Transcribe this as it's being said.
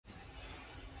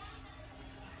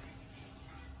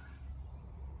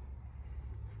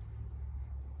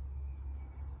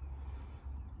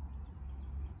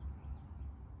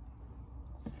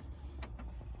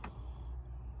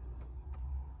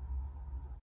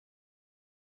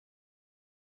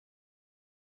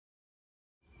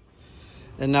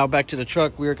And now back to the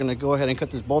truck. We're gonna go ahead and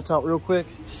cut this bolt out real quick.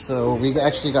 So we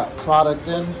actually got product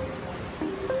in,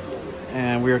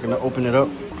 and we're gonna open it up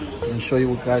and show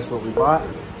you guys what we bought.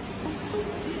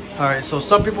 All right, so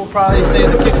some people probably say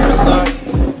the kickers suck.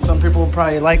 Some people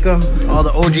probably like them. All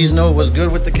the OGs know it was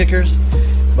good with the kickers.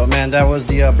 But man, that was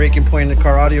the breaking point in the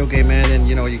car audio game, man. And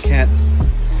you know, you can't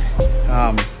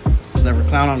never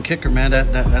clown on kicker, man.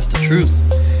 That's the truth.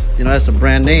 You know, that's a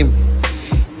brand name.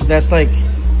 That's like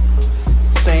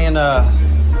saying a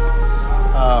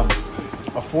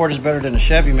Ford is better than a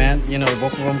Chevy, man. You know,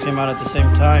 both of them came out at the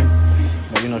same time.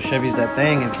 But you know, Chevy's that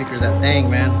thing and kicker's that thing,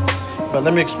 man. But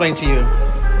let me explain to you.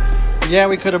 Yeah,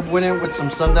 we could have went in with some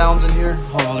sundowns in here.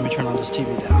 Hold on, let me turn on this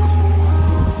TV down.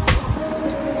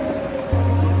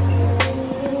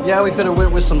 Yeah, we could have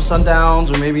went with some sundowns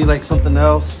or maybe like something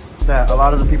else that a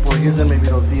lot of the people are using, maybe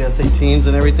those DS18s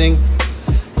and everything.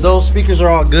 Those speakers are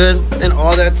all good and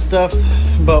all that stuff,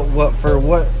 but what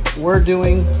we're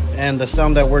doing and the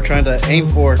sound that we're trying to aim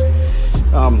for,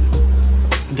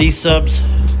 these subs,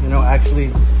 you know,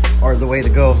 actually are the way to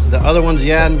go. The other ones,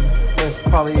 yeah, there's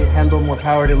probably handle more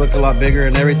power, they look a lot bigger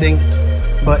and everything,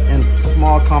 but in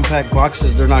small compact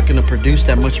boxes they're not going to produce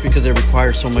that much because they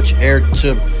require so much air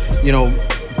to, you know,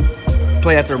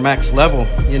 play at their max level.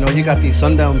 You know, you got these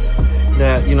sundowns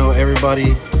that, you know,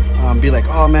 everybody be like,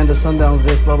 oh man, the sundown's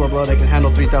this, blah blah blah, they can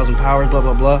handle 3,000 powers, blah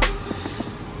blah blah.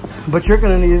 But you're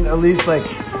gonna need at least like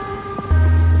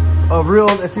a real,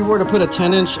 if you were to put a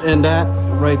 10-inch in that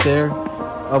right there,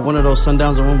 one of those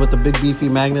sundowns, the one with the big beefy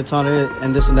magnets on it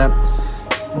and this and that,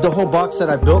 the whole box that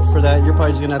I built for that, you're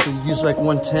probably just gonna have to use like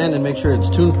 110 and make sure it's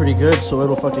tuned pretty good so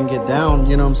it'll fucking get down,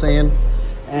 you know what I'm saying?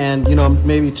 And you know,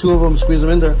 maybe 2 of them, squeeze them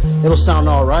in there, it'll sound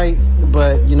all right,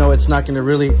 but you know, it's not gonna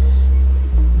really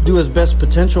do its best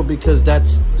potential because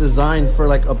that's designed for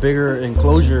like a bigger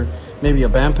enclosure, maybe a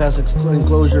bandpass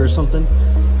enclosure or something.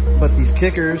 But these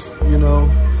kickers, you know,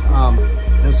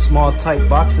 in small tight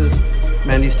boxes,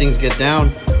 man, these things get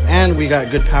down, and we got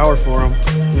good power for them.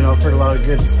 You know, I've heard a lot of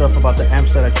good stuff about the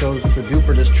amps that I chose to do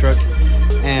for this truck,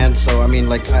 and so I mean,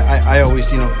 like I always,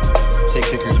 you know, say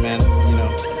kickers, man. You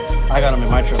know, I got them in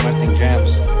my truck, my thing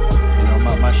jams. You know,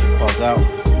 my shit falls out,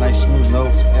 nice smooth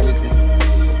notes, everything.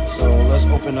 So let's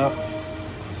open up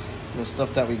the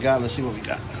stuff that we got. Let's see what we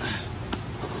got.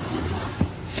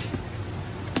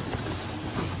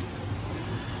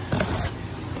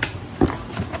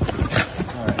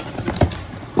 All right.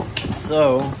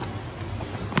 So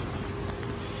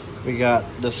we got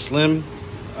the slim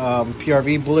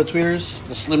PRV bullet tweeters,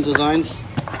 the slim designs.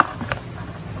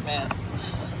 Man,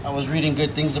 I was reading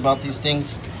good things about these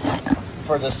things.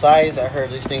 For the size, I heard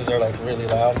these things are like really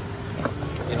loud.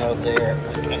 You know, they're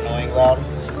annoying loud,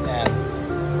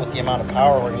 and with the amount of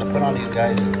power we're gonna put on these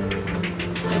guys,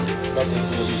 nothing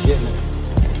will be getting it.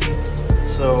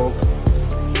 So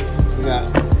we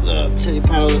got the titty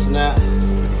panels and that.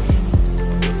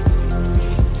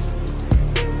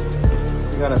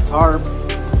 We got a tarp.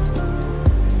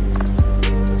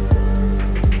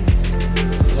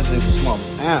 This thing's a small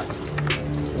amp.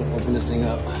 Let's open this thing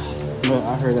up. But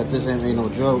I heard that this amp ain't no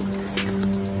joke.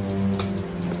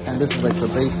 And this is like the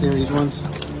base series ones.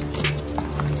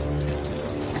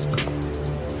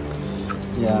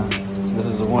 Yeah, this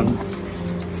is the one.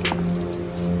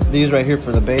 These right here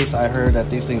for the base, I heard that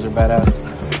these things are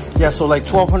badass. Yeah, so like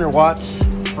 1200 watts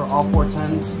for all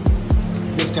 410s.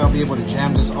 This guy will be able to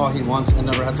jam this all he wants and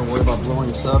never have to worry about blowing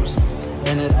subs.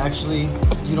 And it actually,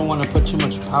 you don't want to put too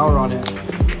much power on it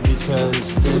because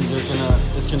then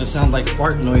it's gonna sound like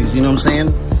fart noise, you know what I'm saying?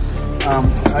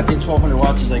 I think 1200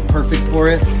 watts is like perfect for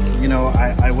it. You know,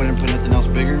 I wouldn't put anything else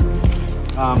bigger.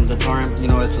 The Taramps, you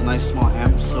know, it's a nice small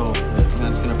amp, so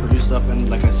it's gonna produce stuff. And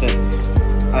like I said,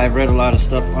 I've read a lot of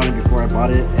stuff on it before I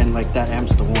bought it, and like that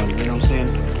amp's the one, you know what I'm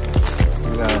saying?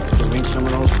 We got the ring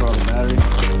terminals for all the batteries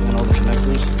and all the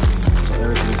connectors, so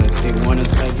everything's like A1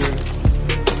 inside here.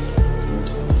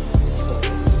 So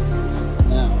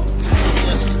now,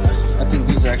 yes, I think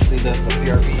these are actually the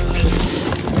PRV.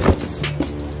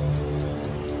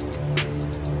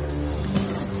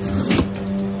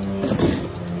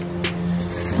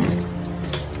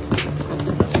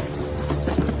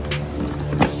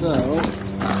 So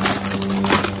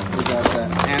we got the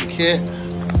amp kit,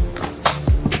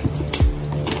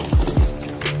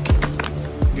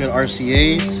 good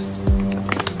RCAs,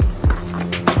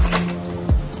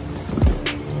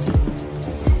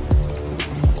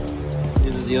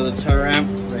 this is the other Taramp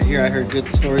right here. I heard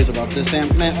good stories about this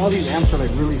amp, man. All these amps are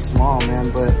like really small,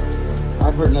 man, but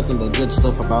I've heard nothing but good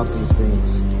stuff about these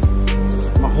things.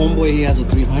 My homeboy, he has a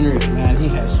 300, man. He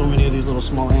has so many of these little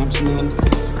small amps, man.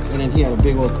 And then he had a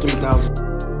big old 3000.